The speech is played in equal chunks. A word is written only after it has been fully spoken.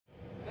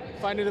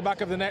Finding the back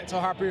of the net, how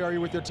happy are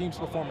you with your team's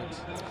performance?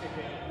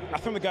 I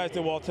think the guys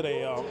did well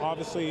today.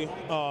 Obviously,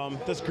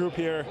 this group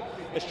here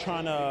is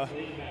trying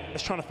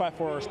to fight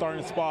for a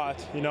starting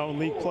spot, in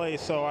league play.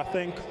 So I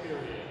think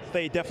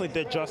they definitely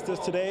did justice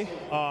today.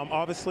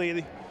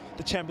 Obviously,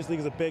 the Champions League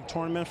is a big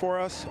tournament for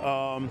us,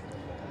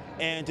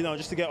 and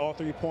just to get all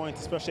 3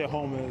 points, especially at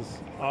home,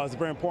 is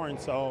very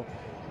important. So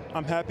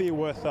I'm happy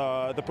with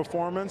the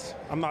performance.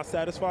 I'm not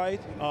satisfied.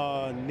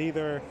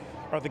 Neither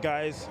are the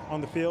guys on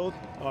the field,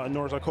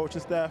 nor is our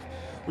coaching staff.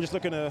 We're just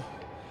looking to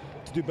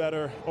do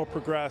better or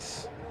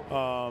progress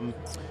and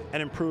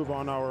improve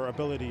on our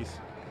abilities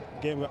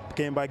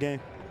game by game.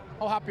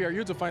 How happy are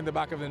you to find the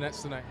back of the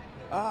nets tonight?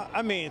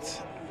 I mean,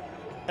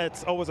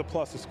 it's always a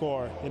plus to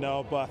score,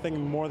 but I think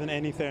more than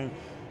anything,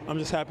 I'm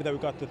just happy that we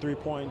got the 3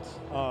 points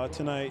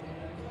tonight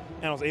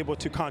and I was able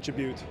to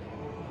contribute.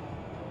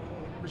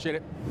 Appreciate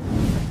it.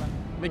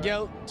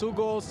 Miguel, 2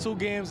 goals, 2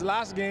 games.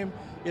 Last game,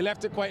 you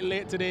left it quite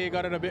late today. You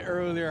got it a bit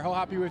earlier. How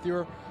happy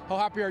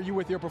are you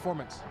with your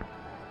performance?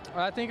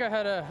 I think I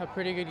had a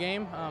pretty good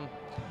game.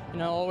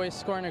 Always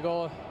scoring a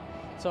goal,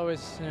 it's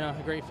always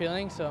a great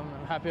feeling. So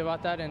I'm happy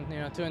about that. And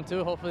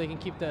 2-2, hopefully we can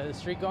keep the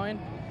streak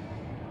going.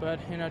 But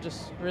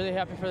just really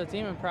happy for the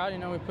team and proud.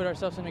 We put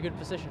ourselves in a good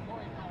position.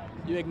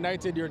 You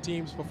ignited your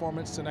team's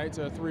performance tonight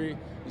to a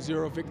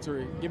 3-0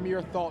 victory. Give me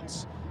your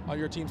thoughts on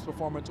your team's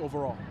performance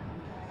overall.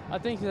 I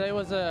think today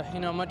was a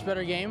much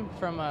better game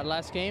from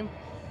last game.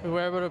 We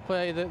were able to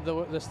play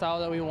the style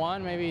that we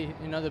want. Maybe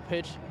the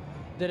pitch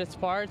did its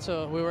part,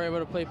 so we were able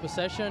to play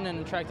possession and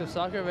attractive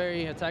soccer,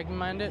 very attacking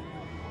minded.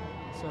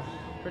 So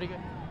pretty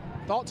good.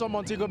 Thoughts on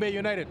Montego Bay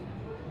United?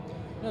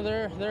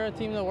 They're a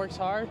team that works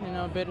hard.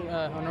 A bit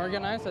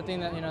unorganized. I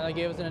think that that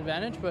gave us an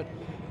advantage, but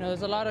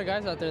there's a lot of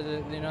guys out there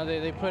that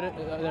they put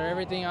their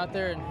everything out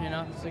there,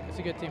 and it's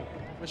a good team.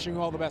 Wishing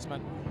you all the best,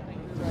 man.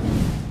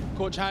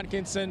 Coach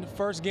Hankinson,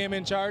 first game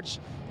in charge.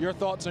 Your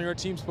thoughts on your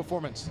team's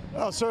performance?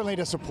 Well, certainly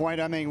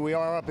disappointed. I mean, we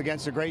are up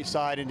against a great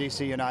side in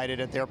DC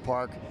United at their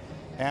park,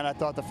 and I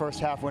thought the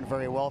first half went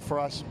very well for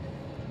us,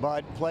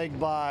 but plagued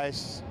by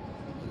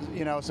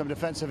some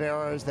defensive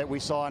errors that we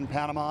saw in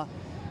Panama,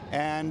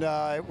 and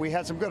we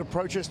had some good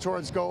approaches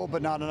towards goal,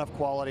 but not enough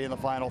quality in the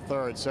final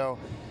third. So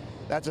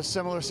that's a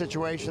similar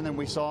situation than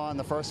we saw in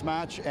the first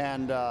match,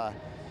 and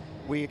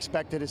we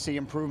expected to see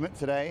improvement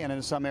today, and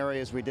in some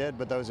areas we did,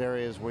 but those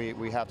areas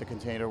we have to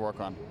continue to work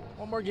on.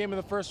 One more game in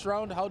the first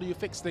round. How do you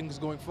fix things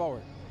going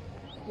forward?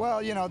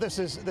 Well, this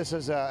is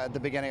the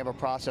beginning of a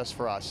process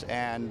for us,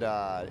 and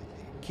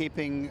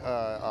keeping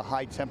a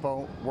high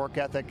tempo work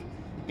ethic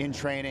in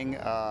training,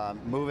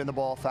 moving the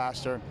ball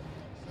faster,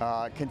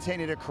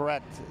 continue to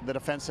correct the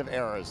defensive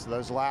errors,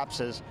 those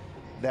lapses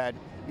that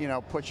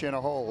put you in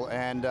a hole.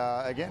 And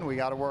again, we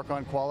got to work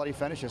on quality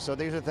finishes. So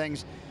these are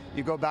things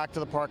you go back to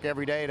the park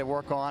every day to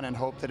work on and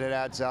hope that it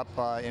adds up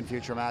in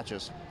future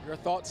matches. Your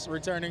thoughts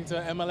returning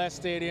to MLS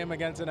Stadium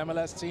against an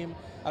MLS team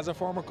as a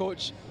former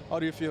coach? How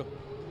do you feel?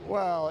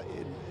 Well,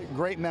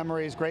 great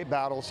memories, great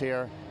battles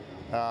here.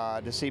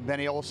 To see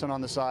Benny Olsen on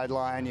the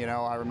sideline,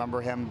 I remember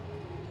him,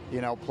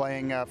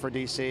 playing for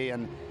DC,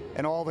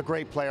 and all the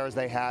great players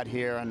they had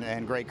here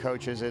and great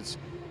coaches. It's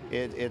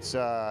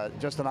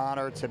just an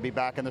honor to be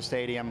back in the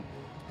stadium,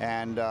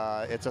 and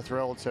it's a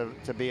thrill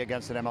to be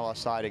against an MLS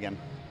side again.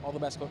 All the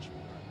best, Coach.